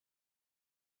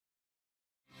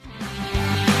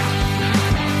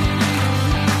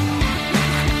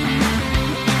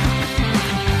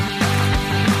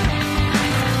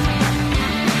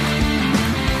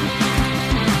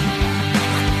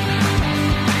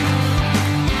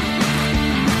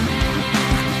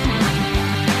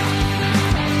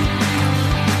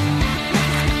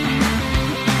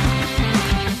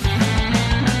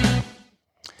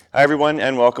Hi, everyone,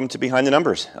 and welcome to Behind the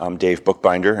Numbers. I'm Dave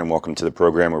Bookbinder, and welcome to the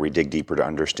program where we dig deeper to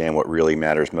understand what really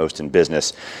matters most in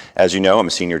business. As you know, I'm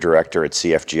a senior director at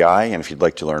CFGI, and if you'd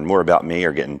like to learn more about me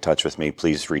or get in touch with me,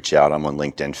 please reach out. I'm on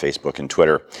LinkedIn, Facebook, and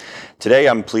Twitter. Today,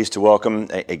 I'm pleased to welcome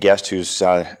a guest who's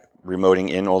remoting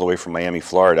in all the way from Miami,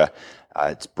 Florida.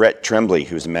 It's Brett Trembley,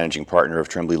 who's the managing partner of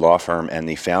Trembley Law Firm and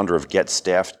the founder of Get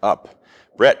Staffed Up.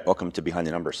 Brett, welcome to Behind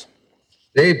the Numbers.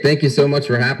 Dave, thank you so much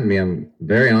for having me. I'm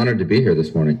very honored to be here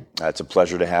this morning. It's a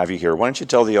pleasure to have you here. Why don't you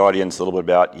tell the audience a little bit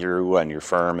about you and your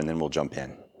firm, and then we'll jump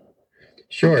in.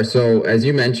 Sure. So as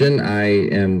you mentioned, I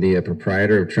am the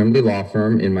proprietor of Trembley Law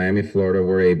Firm in Miami, Florida.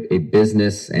 We're a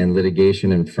business and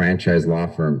litigation and franchise law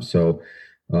firm. So,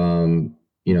 talking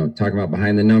about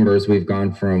behind the numbers, we've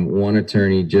gone from one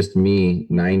attorney, just me,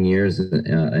 9 years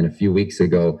and a few weeks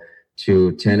ago,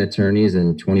 to 10 attorneys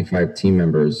and 25 team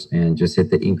members, and just hit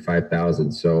the Inc.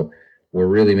 5000. So we're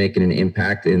really making an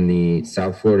impact in the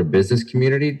South Florida business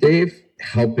community, Dave,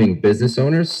 helping business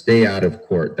owners stay out of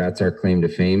court. That's our claim to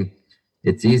fame.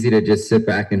 It's easy to just sit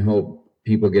back and hope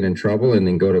people get in trouble and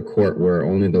then go to court where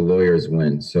only the lawyers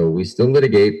win. So we still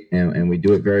litigate and we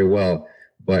do it very well.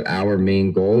 But our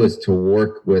main goal is to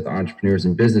work with entrepreneurs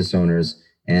and business owners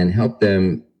and help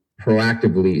them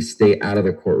proactively stay out of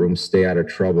the courtroom, stay out of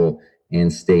trouble,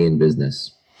 and stay in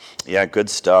business. Yeah, good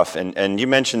stuff. And you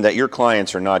mentioned that your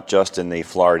clients are not just in the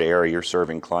Florida area. You're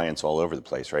serving clients all over the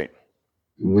place, right?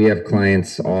 We have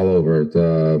clients all over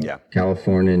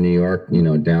California, New York,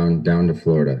 down to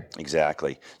Florida.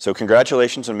 Exactly. So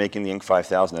congratulations on making the Inc.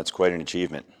 5000. That's quite an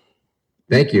achievement.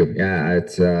 Thank you. Yeah,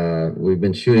 it's we've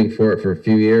been shooting for it for a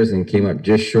few years and came up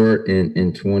just short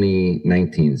in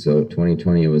 2019. So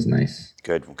 2020 was nice.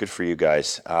 Good for you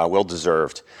guys. Well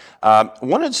deserved. I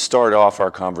wanted to start off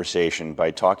our conversation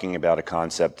by talking about a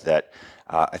concept that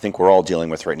I think we're all dealing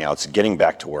with right now. It's getting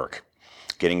back to work,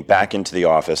 getting back into the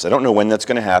office. I don't know when that's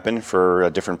going to happen for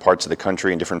different parts of the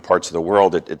country and different parts of the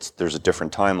world. There's a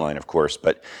different timeline, of course,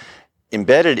 but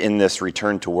embedded in this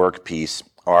return to work piece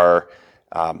are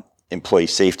employee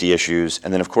safety issues,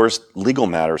 and then, of course, legal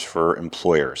matters for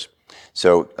employers.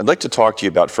 So I'd like to talk to you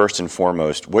about, first and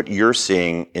foremost, what you're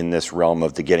seeing in this realm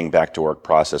of the getting back to work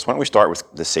process. Why don't we start with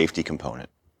the safety component?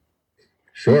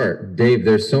 Sure. Dave,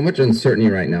 there's so much uncertainty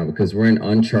right now because we're in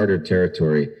uncharted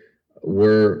territory.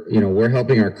 We're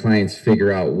helping our clients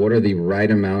figure out what are the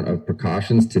right amount of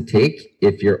precautions to take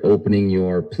if you're opening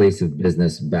your place of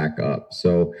business back up.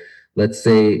 So let's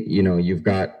say, you've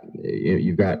got,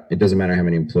 it doesn't matter how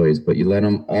many employees, but you let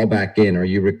them all back in, or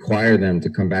you require them to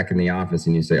come back in the office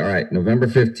and you say, all right, November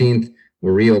 15th,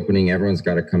 we're reopening, everyone's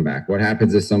got to come back. What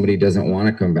happens if somebody doesn't want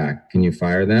to come back? Can you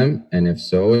fire them? And if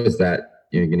so, is that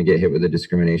you're going to get hit with a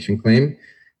discrimination claim?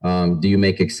 Do you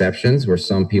make exceptions where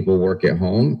some people work at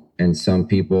home and some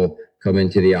people come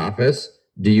into the office?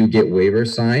 Do you get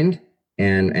waivers signed?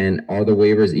 And are the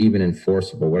waivers even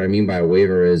enforceable? What I mean by a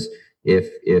waiver is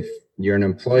if you're an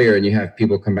employer and you have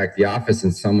people come back to the office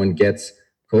and someone gets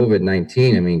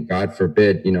COVID-19, I mean, God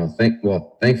forbid,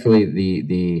 thankfully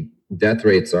the death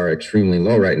rates are extremely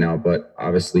low right now, but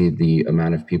obviously the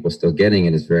amount of people still getting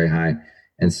it is very high.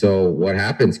 And so what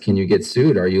happens? Can you get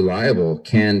sued? Are you liable?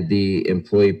 Can the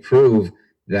employee prove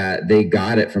that they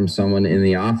got it from someone in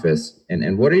the office?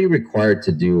 And what are you required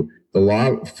to do? The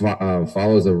law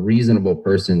follows a reasonable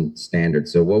person standard.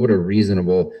 So what would a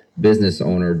reasonable business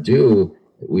owner do?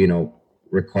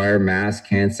 Require mask,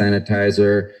 hand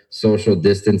sanitizer, social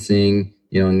distancing,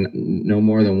 no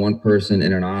more than one person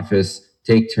in an office,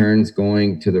 take turns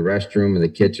going to the restroom or the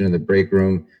kitchen or the break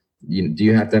room. Do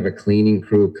you have to have a cleaning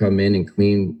crew come in and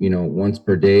clean, once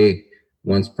per day,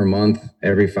 once per month,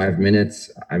 every 5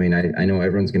 minutes? I mean, I know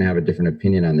everyone's going to have a different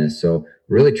opinion on this. So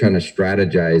really trying to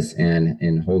strategize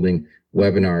and holding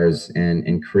webinars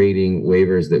and creating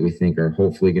waivers that we think are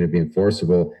hopefully going to be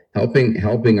enforceable,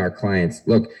 helping our clients.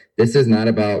 Look, this is not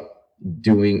about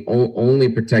doing only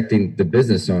protecting the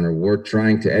business owner. We're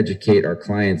trying to educate our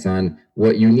clients on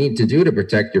what you need to do to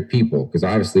protect your people, because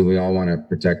obviously we all want to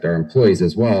protect our employees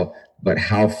as well, but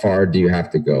how far do you have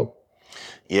to go?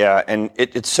 Yeah, and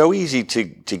it's so easy to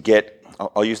get,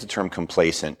 I'll use the term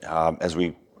complacent, as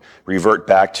we revert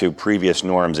back to previous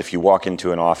norms. If you walk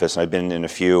into an office, and I've been in a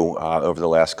few over the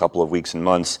last couple of weeks and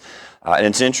months, and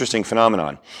it's an interesting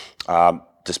phenomenon.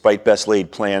 Despite best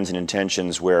laid plans and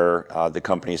intentions where the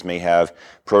companies may have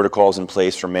protocols in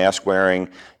place for mask wearing,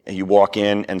 and you walk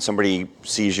in and somebody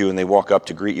sees you and they walk up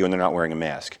to greet you and they're not wearing a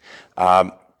mask.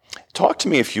 Talk to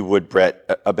me, if you would,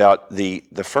 Brett, about the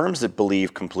firms that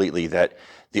believe completely that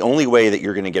the only way that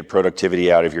you're going to get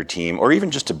productivity out of your team, or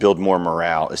even just to build more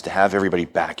morale, is to have everybody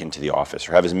back into the office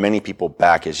or have as many people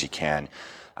back as you can.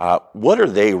 What are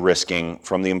they risking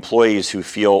from the employees who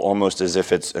feel almost as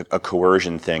if it's a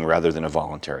coercion thing rather than a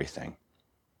voluntary thing?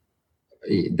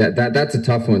 That's a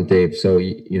tough one, Dave. So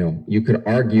you could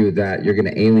argue that you're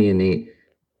going to alienate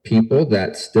people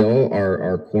that still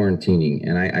are quarantining,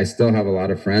 and I still have a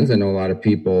lot of friends. I know a lot of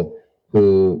people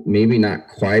who maybe not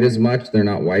quite as much. They're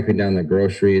not wiping down their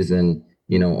groceries and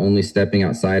only stepping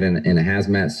outside in a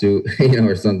hazmat suit,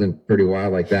 or something pretty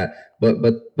wild like that. But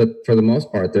for the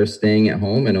most part, they're staying at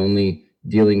home and only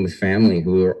dealing with family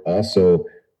who are also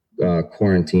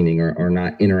quarantining or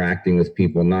not interacting with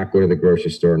people, not go to the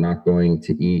grocery store, not going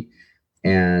to eat.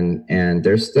 And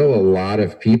there's still a lot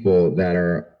of people that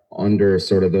are under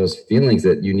sort of those feelings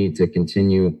that you need to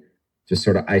continue to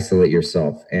sort of isolate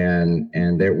yourself.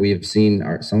 And there we've seen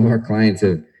some of our clients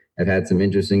have had some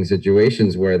interesting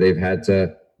situations where they've had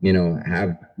to,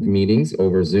 have meetings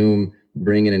over Zoom,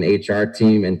 bring in an HR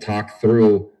team and talk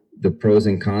through the pros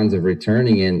and cons of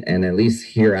returning and at least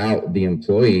hear out the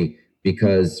employee,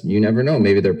 because you never know.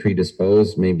 Maybe they're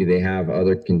predisposed. Maybe they have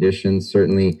other conditions.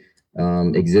 Certainly,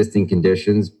 existing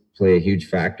conditions play a huge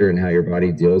factor in how your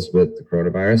body deals with the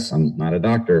coronavirus. I'm not a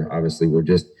doctor. Obviously, we're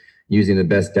just using the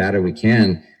best data we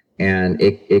can. And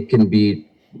it can be,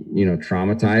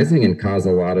 traumatizing and cause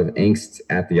a lot of angst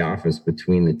at the office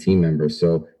between the team members.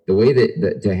 So the way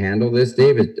that to handle this,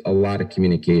 Dave, is a lot of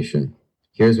communication.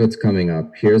 Here's what's coming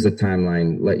up. Here's a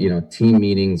timeline. Team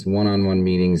meetings, one-on-one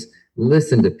meetings.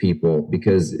 Listen to people,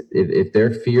 because if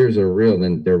their fears are real,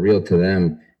 then they're real to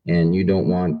them. And you don't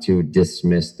want to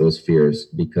dismiss those fears,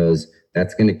 because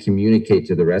that's going to communicate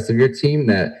to the rest of your team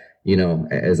that,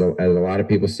 as a lot of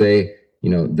people say,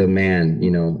 the man,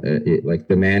 like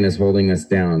the man is holding us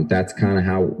down. That's kind of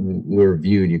how we're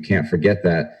viewed. You can't forget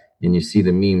that. And you see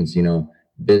the memes,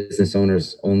 business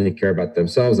owners only care about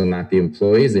themselves and not the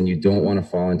employees. And you don't want to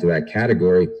fall into that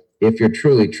category if you're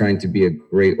truly trying to be a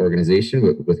great organization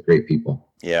with great people.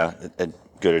 Yeah,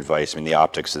 good advice. I mean, the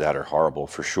optics of that are horrible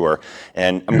for sure.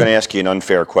 And I'm going to ask you an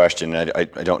unfair question. I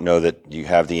don't know that you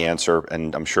have the answer,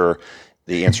 and I'm sure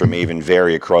the answer may even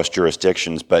vary across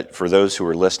jurisdictions. But for those who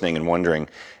are listening and wondering,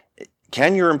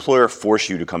 can your employer force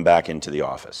you to come back into the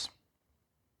office?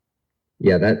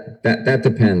 Yeah, that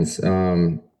depends.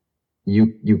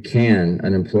 You can.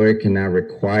 An employer can now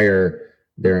require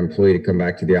their employee to come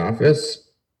back to the office.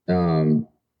 The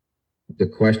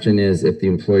question is, if the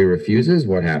employee refuses,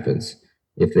 what happens?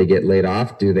 If they get laid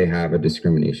off, do they have a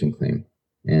discrimination claim?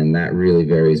 And that really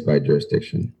varies by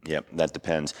jurisdiction. Yep, that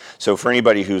depends. So for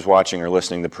anybody who's watching or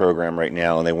listening to the program right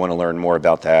now and they want to learn more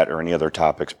about that or any other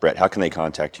topics, Brett, how can they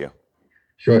contact you?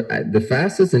 Sure. The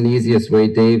fastest and easiest way,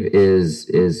 Dave, is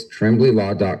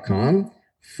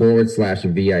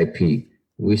trembleylaw.com/VIP.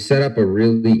 We set up a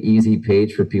really easy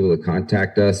page for people to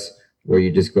contact us, where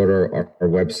you just go to our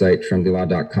website,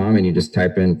 trembleylaw.com, and you just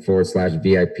type in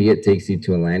 /VIP. It takes you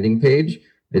to a landing page.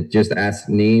 It just asks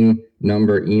name,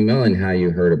 number, email, and how you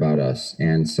heard about us.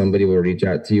 And somebody will reach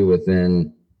out to you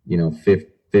within,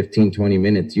 15, 20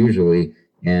 minutes usually,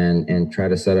 and try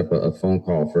to set up a phone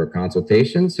call for a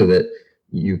consultation so that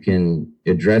you can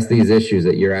address these issues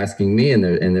that you're asking me. And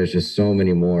there's just so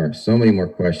many more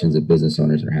questions that business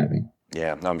owners are having.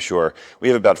 Yeah, I'm sure. We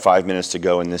have about 5 minutes to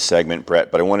go in this segment,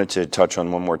 Brett, but I wanted to touch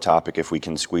on one more topic if we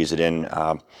can squeeze it in.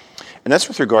 And that's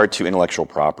with regard to intellectual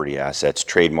property assets,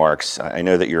 trademarks. I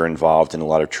know that you're involved in a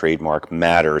lot of trademark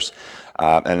matters,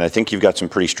 and I think you've got some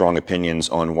pretty strong opinions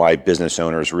on why business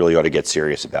owners really ought to get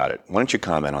serious about it. Why don't you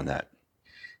comment on that?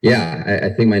 Yeah, I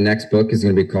think my next book is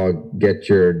going to be called Get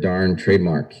Your Darn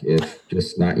Trademark, if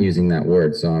just not using that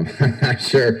word. So I'm not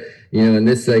sure, in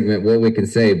this segment what we can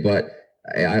say, but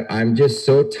I'm just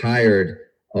so tired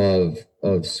of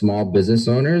small business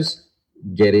owners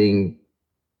getting,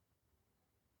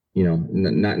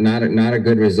 not a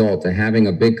good result, and having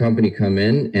a big company come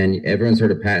in, and everyone's heard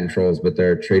of patent trolls, but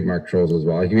they're trademark trolls as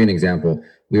well. I'll give you an example.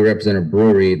 We represent a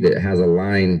brewery that has a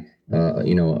line,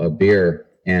 a beer,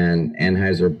 and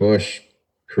Anheuser-Busch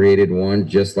created one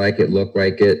just like it, looked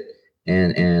like it,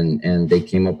 and they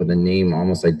came up with a name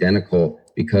almost identical,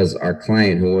 because our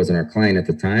client, who wasn't our client at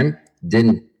the time,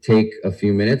 didn't take a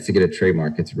few minutes to get a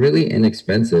trademark. It's really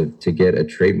inexpensive to get a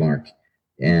trademark.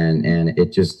 And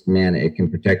it just, man, it can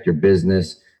protect your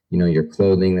business, your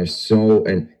clothing. There's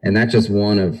and that's just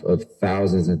one of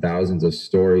thousands and thousands of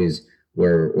stories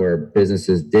where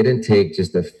businesses didn't take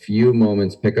just a few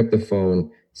moments, pick up the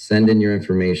phone, send in your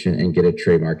information, and get a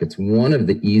trademark. It's one of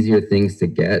the easier things to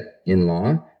get in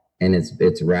law, and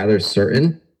it's rather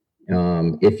certain.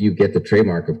 If you get the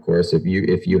trademark, of course, if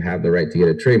you have the right to get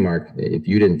a trademark, if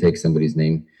you didn't take somebody's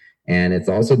name, and it's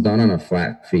also done on a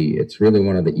flat fee. It's really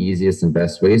one of the easiest and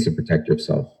best ways to protect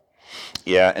yourself.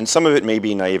 Yeah, and some of it may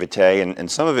be naivete, and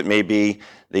some of it may be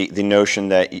the notion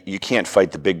that you can't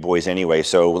fight the big boys anyway.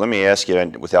 So let me ask you,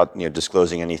 and without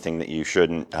disclosing anything that you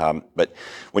shouldn't, but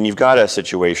when you've got a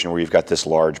situation where you've got this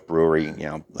large brewery,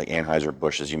 like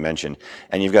Anheuser-Busch, as you mentioned,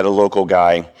 and you've got a local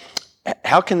guy,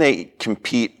 how can they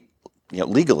compete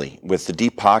legally with the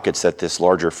deep pockets that this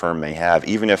larger firm may have,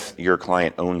 even if your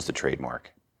client owns the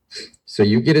trademark? So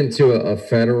you get into a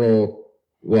federal,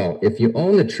 well, if you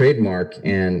own the trademark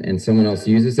and someone else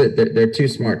uses it, they're too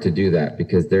smart to do that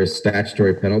because there's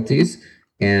statutory penalties,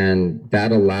 and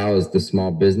that allows the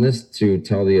small business to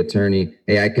tell the attorney,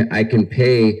 hey, I can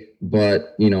pay,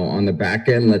 but on the back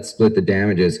end, let's split the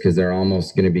damages because they're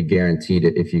almost going to be guaranteed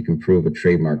if you can prove a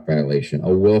trademark violation.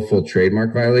 A willful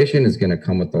trademark violation is going to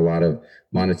come with a lot of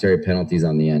monetary penalties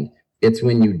on the end. It's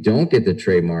when you don't get the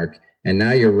trademark and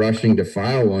now you're rushing to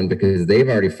file one because they've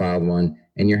already filed one,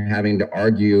 and you're having to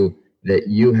argue that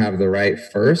you have the right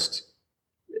first.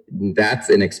 That's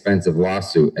an expensive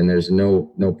lawsuit, and there's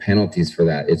no penalties for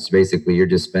that. It's basically you're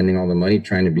just spending all the money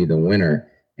trying to be the winner,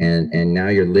 and now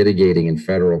you're litigating in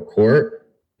federal court.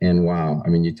 And wow, I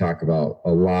mean, you talk about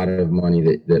a lot of money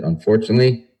that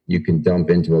unfortunately you can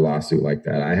dump into a lawsuit like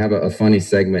that. I have a funny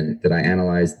segment that I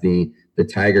analyzed the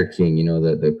Tiger King,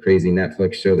 the crazy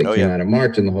Netflix show that came out of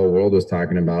March and the whole world was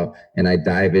talking about. And I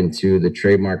dive into the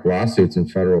trademark lawsuits in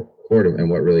federal court and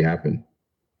what really happened.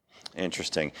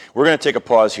 Interesting. We're going to take a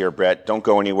pause here, Brett. Don't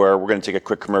go anywhere. We're going to take a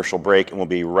quick commercial break, and we'll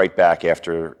be right back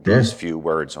after these few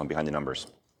words on Behind the Numbers.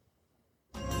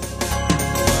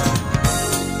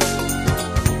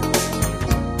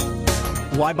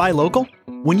 Why buy local?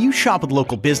 When you shop with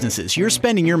local businesses, you're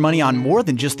spending your money on more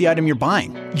than just the item you're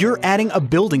buying. You're adding a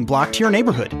building block to your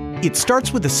neighborhood. It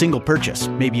starts with a single purchase,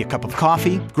 maybe a cup of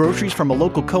coffee, groceries from a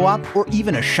local co-op, or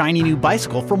even a shiny new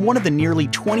bicycle from one of the nearly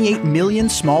 28 million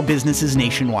small businesses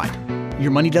nationwide.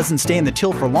 Your money doesn't stay in the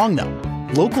till for long, though.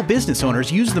 Local business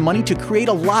owners use the money to create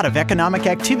a lot of economic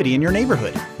activity in your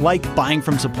neighborhood, like buying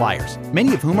from suppliers,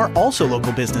 many of whom are also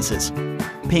local businesses,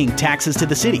 paying taxes to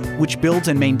the city, which builds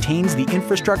and maintains the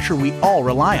infrastructure we all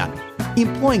rely on,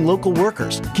 employing local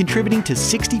workers, contributing to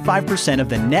 65% of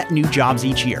the net new jobs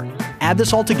each year. Add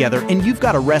this all together and you've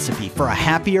got a recipe for a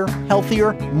happier,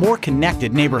 healthier, more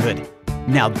connected neighborhood.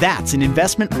 Now that's an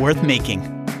investment worth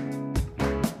making.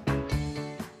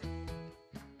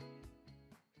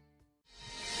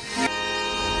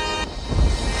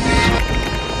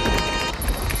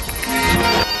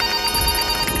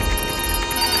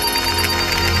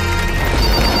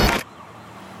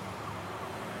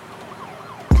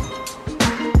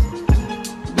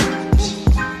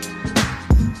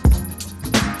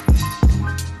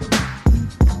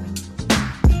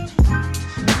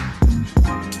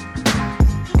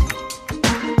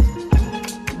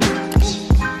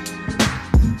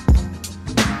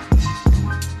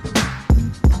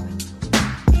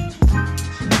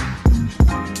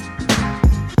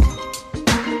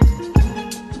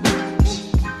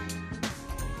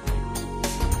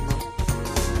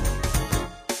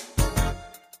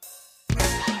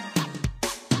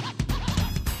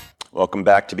 Welcome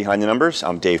back to Behind the Numbers.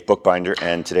 I'm Dave Bookbinder,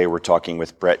 and today we're talking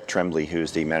with Brett Trembley,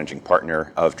 who's the managing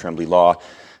partner of Trembley Law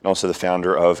and also the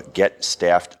founder of Get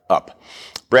Staffed Up.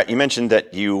 Brett, you mentioned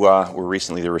that you were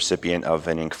recently the recipient of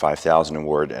an Inc. 5000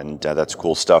 award, and that's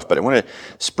cool stuff. But I want to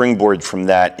springboard from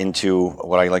that into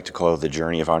what I like to call the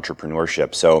journey of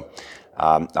entrepreneurship. So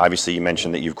obviously you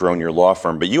mentioned that you've grown your law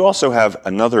firm, but you also have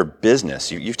another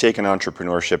business. You've taken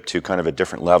entrepreneurship to kind of a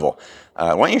different level.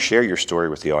 Why don't you share your story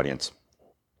with the audience?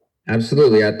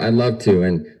 Absolutely, I'd love to,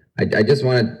 and I just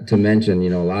wanted to mention,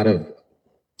 a lot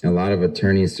of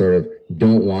attorneys sort of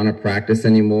don't want to practice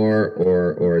anymore,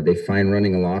 or they find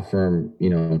running a law firm,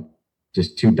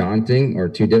 just too daunting or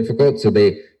too difficult, so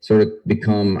they sort of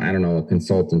become, a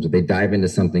consultant, or they dive into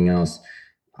something else.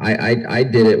 I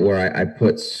did it where I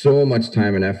put so much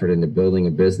time and effort into building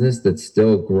a business that's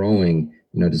still growing.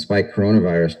 Despite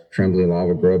coronavirus, Trembley Law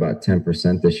will grow about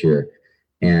 10% this year.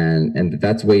 And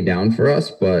that's way down for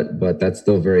us, but that's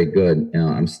still very good.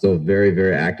 I'm still very,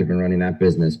 very active in running that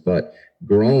business, but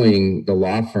growing the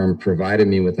law firm provided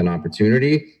me with an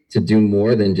opportunity to do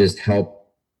more than just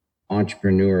help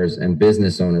entrepreneurs and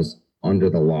business owners under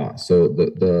the law. So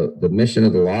the mission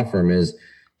of the law firm is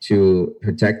to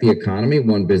protect the economy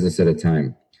one business at a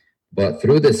time. But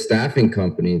through this staffing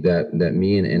company that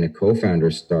me and a co-founder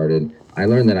started, I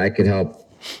learned that I could help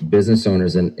business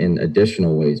owners in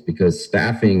additional ways, because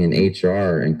staffing and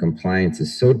HR and compliance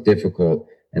is so difficult,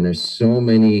 and there's so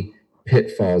many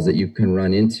pitfalls that you can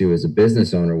run into as a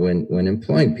business owner when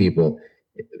employing people.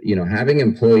 having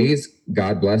employees,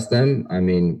 God bless them. I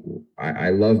mean, I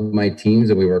love my teams,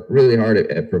 and we work really hard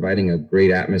at providing a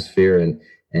great atmosphere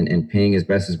and paying as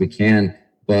best as we can.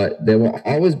 But there will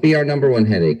always be our number one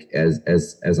headache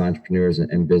as entrepreneurs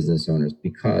and business owners,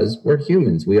 because we're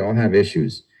humans. We all have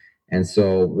issues. And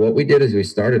so what we did is we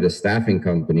started a staffing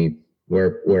company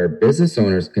where business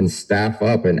owners can staff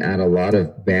up and add a lot of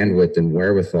bandwidth and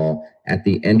wherewithal at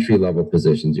the entry level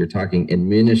positions. You're talking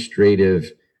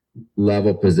administrative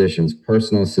level positions,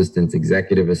 personal assistants,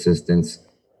 executive assistants,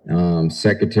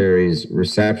 secretaries,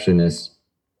 receptionists,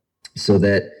 so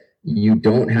that you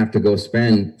don't have to go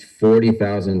spend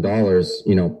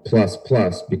 $40,000,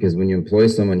 plus, because when you employ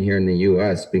someone here in the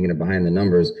US, speaking of behind the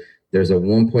numbers, there's a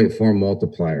 1.4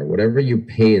 multiplier. Whatever you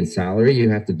pay in salary, you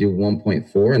have to do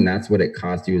 1.4, and that's what it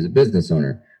costs you as a business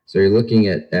owner. So you're looking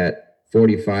at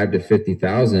 45 to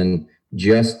 50,000,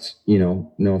 just,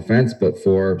 no offense, but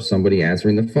for somebody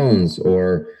answering the phones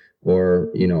or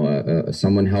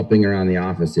someone helping around the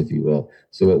office, if you will.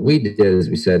 So what we did is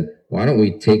we said, why don't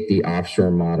we take the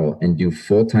offshore model and do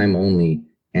full-time only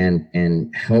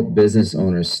and help business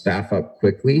owners staff up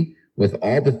quickly with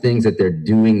all the things that they're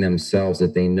doing themselves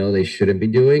that they know they shouldn't be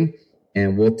doing,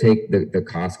 and we'll take the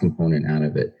cost component out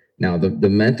of it. Now, the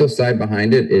mental side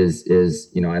behind it is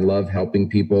I love helping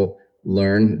people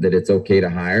learn that it's okay to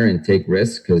hire and take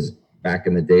risks, because back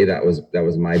in the day, that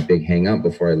was my big hang up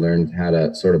before I learned how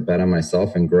to sort of bet on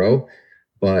myself and grow.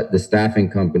 But the staffing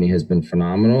company has been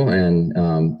phenomenal. And,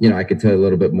 I could tell you a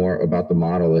little bit more about the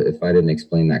model if I didn't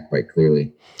explain that quite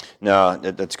clearly. No,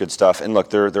 that's good stuff. And look,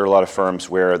 there are a lot of firms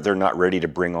where they're not ready to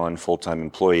bring on full-time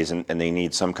employees, and they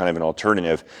need some kind of an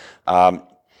alternative.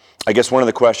 I guess one of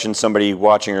the questions somebody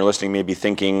watching or listening may be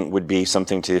thinking would be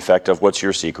something to the effect of, what's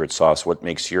your secret sauce? What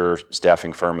makes your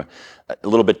staffing firm a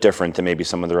little bit different than maybe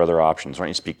some of their other options? Why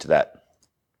don't you speak to that?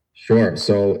 Sure.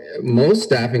 So most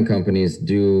staffing companies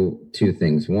do two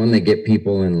things. One, they get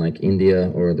people in like India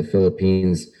or the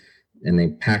Philippines, and they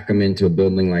pack them into a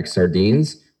building like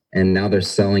sardines. And now they're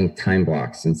selling time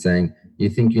blocks and saying, you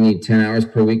think you need 10 hours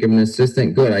per week of an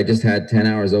assistant? Good. I just had 10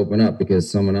 hours open up because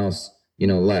someone else,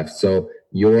 left. So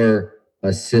your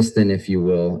assistant, if you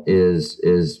will,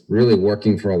 is really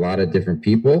working for a lot of different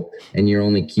people, and you're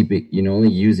only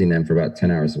using them for about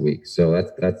 10 hours a week. So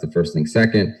that's the first thing.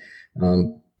 Second,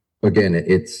 again,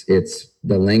 it's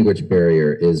the language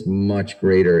barrier is much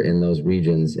greater in those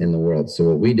regions in the world. So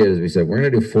what we did is we said, we're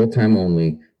going to do full-time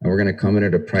only, and we're going to come in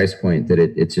at a price point that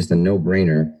it's just a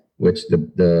no-brainer, which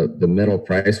the middle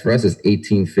price for us is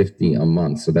 $1,850 a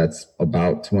month. So that's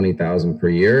about $20,000 per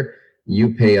year.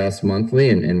 You pay us monthly,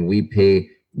 and we pay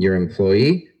your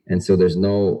employee. And so there's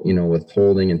no,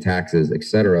 withholding and taxes, et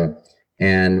cetera.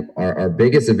 And our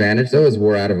biggest advantage, though, is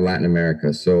we're out of Latin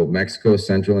America. So Mexico,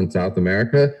 Central and South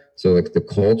America. So the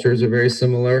cultures are very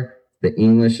similar. The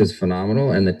English is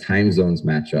phenomenal, and the time zones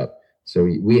match up. So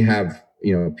we have,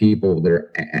 people that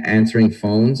are answering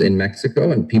phones in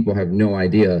Mexico, and people have no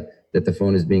idea that the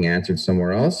phone is being answered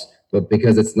somewhere else. But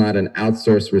because it's not an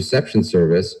outsourced reception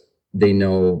service, they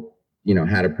know,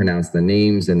 how to pronounce the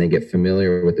names, and they get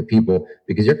familiar with the people,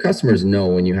 because your customers know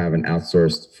when you have an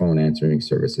outsourced phone answering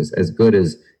services, as good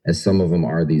as some of them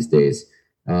are these days.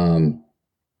 And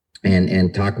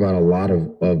talk about a lot of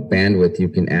bandwidth you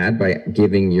can add by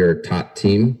giving your top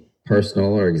team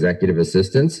personal or executive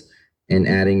assistants, and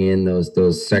adding in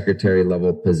those secretary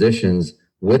level positions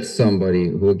with somebody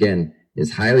who, again,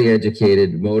 is highly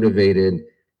educated, motivated,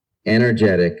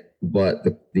 energetic, but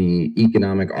the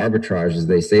economic arbitrage, as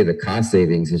they say, the cost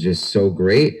savings is just so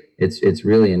great. It's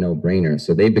really a no-brainer.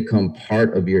 So they become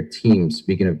part of your team.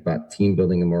 Speaking about team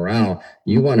building and morale,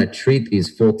 you want to treat these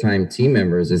full-time team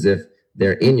members as if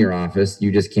they're in your office.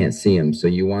 You just can't see them. So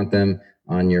you want them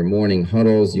on your morning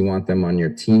huddles. You want them on your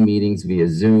team meetings via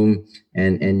Zoom,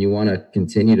 and you want to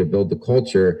continue to build the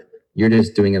culture. You're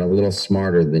just doing it a little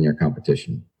smarter than your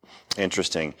competition.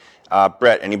 Interesting.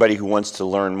 Brett, anybody who wants to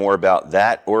learn more about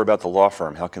that or about the law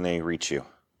firm, how can they reach you?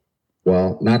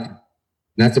 Well, not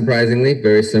surprisingly,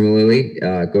 very similarly,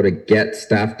 go to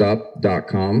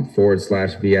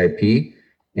getstaffedup.com/VIP.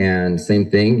 And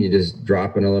same thing, you just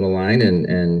drop in a little line,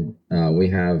 and we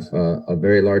have a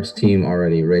very large team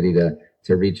already ready to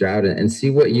reach out and see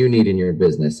what you need in your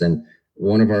business. And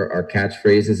one of our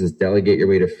catchphrases is delegate your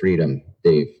way to freedom,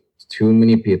 Dave. Too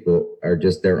many people are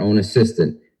just their own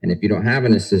assistant. And if you don't have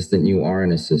an assistant, you are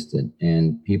an assistant.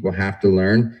 And people have to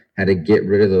learn how to get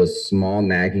rid of those small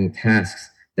nagging tasks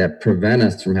that prevent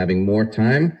us from having more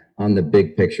time on the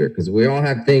big picture. Because we all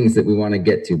have things that we want to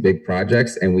get to, big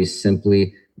projects, and we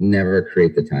simply never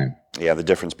create the time. Yeah, the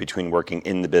difference between working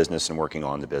in the business and working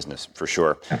on the business, for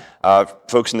sure.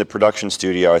 Folks in the production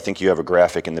studio, I think you have a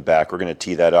graphic in the back. We're going to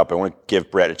tee that up. I want to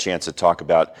give Brett a chance to talk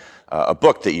about a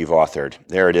book that you've authored.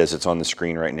 There it is. It's on the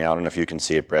screen right now. I don't know if you can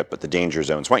see it, Brett, but The Danger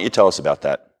Zones. Why don't you tell us about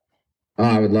that? Oh,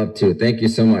 I would love to. Thank you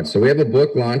so much. So we have a book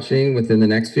launching within the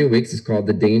next few weeks. It's called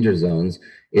The Danger Zones.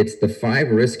 It's the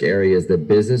 5 risk areas that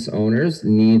business owners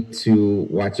need to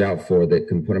watch out for that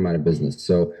can put them out of business.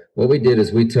 So what we did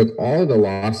is we took all of the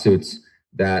lawsuits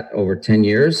that over 10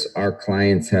 years our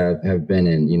clients have been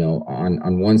in,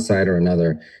 on one side or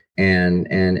another. And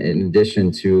in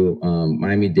addition to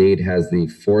Miami-Dade has the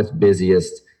 4th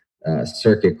busiest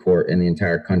circuit court in the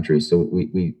entire country. So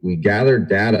we gathered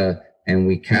data and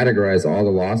we categorized all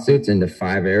the lawsuits into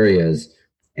 5 areas.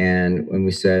 And when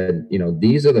we said,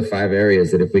 these are the 5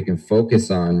 areas that if we can focus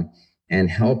on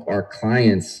and help our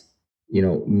clients,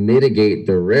 mitigate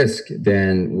the risk,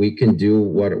 then we can do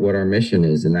what our mission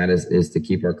is. And that is to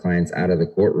keep our clients out of the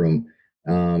courtroom.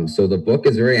 So the book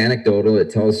is very anecdotal. It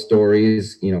tells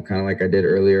stories, kind of like I did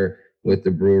earlier with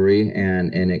the brewery.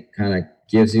 And it kind of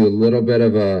gives you a little bit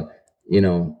of a,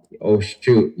 oh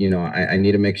shoot, I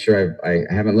need to make sure I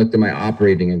haven't looked at my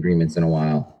operating agreements in a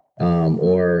while.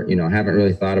 Or I haven't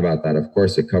really thought about that. Of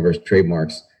course, it covers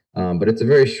trademarks, but it's a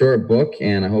very short book,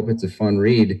 and I hope it's a fun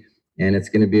read. And it's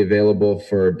going to be available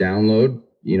for download,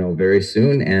 very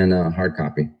soon, and a hard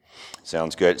copy.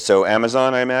 Sounds good. So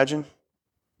Amazon, I imagine?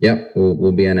 Yep,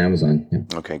 we'll be on Amazon. Yeah.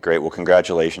 Okay, great. Well,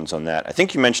 congratulations on that. I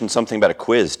think you mentioned something about a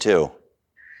quiz too.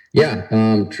 Yeah,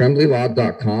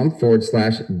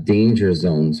 tremblaylaw.com/danger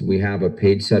zones. We have a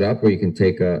page set up where you can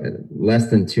take a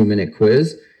less than 2-minute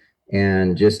quiz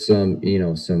and just some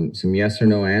yes or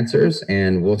no answers,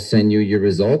 and we'll send you your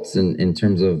results in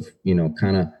terms of,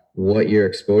 kind of what your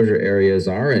exposure areas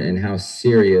are and how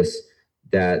serious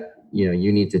that,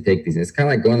 you need to take these. It's kind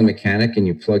of like going to the mechanic and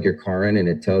you plug your car in and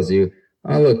it tells you,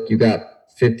 oh, look, you got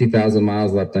 50,000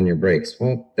 miles left on your brakes.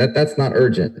 Well, that's not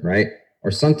urgent, right?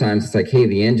 Or sometimes it's like, hey,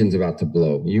 the engine's about to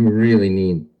blow. You really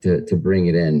need to bring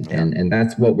it in. Yeah. And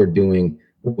that's what we're doing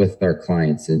with our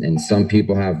clients. And some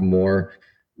people have more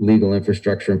legal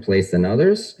infrastructure in place than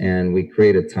others. And we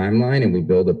create a timeline and we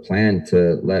build a plan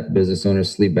to let business owners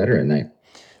sleep better at night.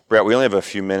 Brett, we only have a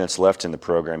few minutes left in the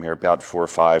program here, about 4 or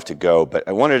 5 to go, but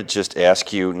I wanted to just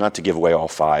ask you, not to give away all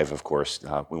 5, of course,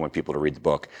 we want people to read the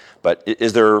book, but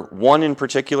is there one in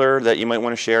particular that you might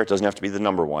want to share? It doesn't have to be the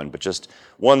number one, but just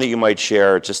one that you might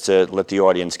share just to let the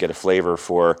audience get a flavor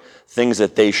for things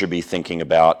that they should be thinking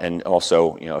about, and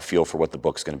also, a feel for what the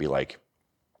book's going to be like.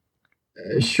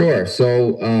 Sure.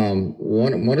 So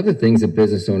one of the things that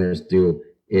business owners do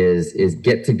is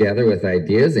get together with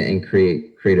ideas and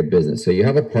create a business. So you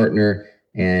have a partner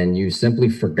and you simply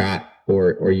forgot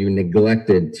or you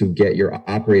neglected to get your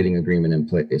operating agreement in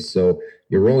place. So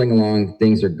you're rolling along,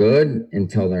 things are good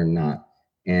until they're not.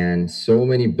 And so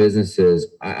many businesses,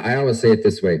 I always say it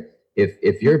this way,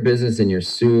 if you're a business and you're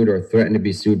sued or threatened to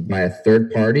be sued by a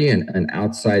third party and an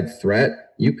outside threat,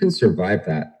 you can survive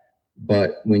that.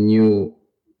 But when you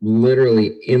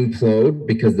literally implode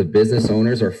because the business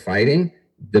owners are fighting,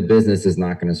 the business is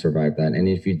not going to survive that. And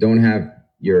if you don't have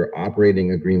your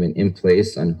operating agreement in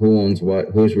place on who owns what,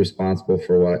 who's responsible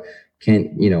for what,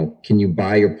 can you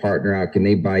buy your partner out? Can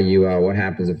they buy you out? What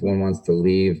happens if one wants to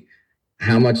leave?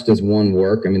 How much does one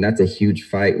work? I mean, that's a huge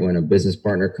fight when a business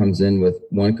partner comes in with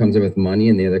money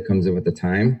and the other comes in with the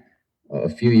time. A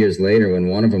few years later, when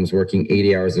one of them is working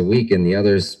 80 hours a week and the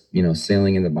other's,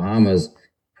 sailing in the Bahamas,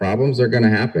 problems are going to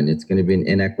happen. It's going to be an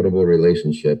inequitable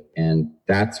relationship. And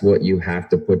that's what you have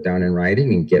to put down in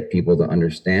writing and get people to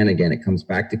understand. Again, it comes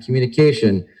back to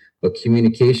communication, but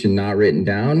communication not written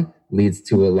down leads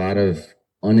to a lot of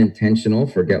unintentional,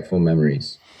 forgetful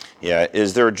memories. Yeah.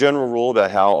 Is there a general rule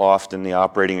about how often the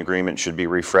operating agreement should be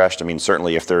refreshed? I mean,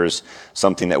 certainly if there's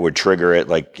something that would trigger it,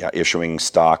 like issuing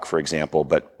stock, for example,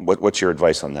 but what's your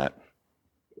advice on that?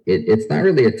 It's not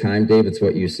really a time, Dave. It's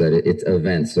what you said. It's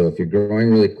events. So if you're growing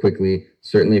really quickly,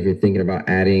 certainly if you're thinking about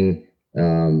adding,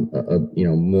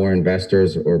 more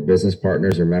investors or business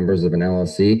partners or members of an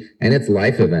LLC, and it's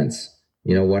life events.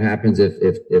 What happens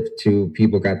if 2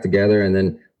 people got together and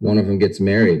then one of them gets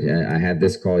married? I had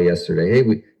this call yesterday. Hey,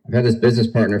 I've had this business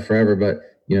partner forever, but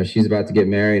she's about to get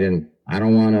married, and I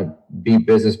don't want to be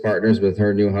business partners with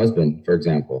her new husband, for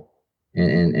example.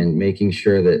 And making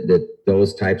sure that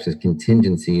those types of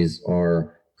contingencies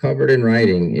are covered in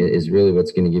writing is really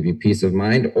what's going to give you peace of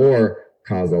mind or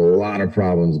cause a lot of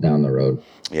problems down the road.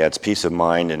 Yeah, it's peace of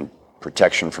mind and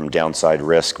protection from downside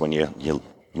risk when you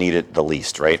need it the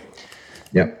least, right?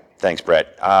 Yep. Thanks,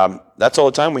 Brett. That's all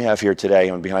the time we have here today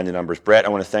on Behind the Numbers. Brett, I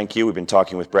want to thank you. We've been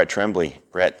talking with Brett Tremblay.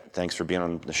 Brett, thanks for being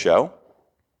on the show.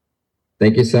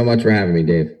 Thank you so much for having me,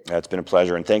 Dave. It's been a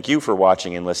pleasure. And thank you for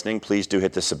watching and listening. Please do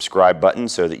hit the subscribe button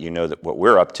so that you know what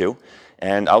we're up to.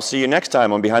 And I'll see you next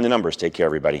time on Behind the Numbers. Take care,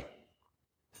 everybody.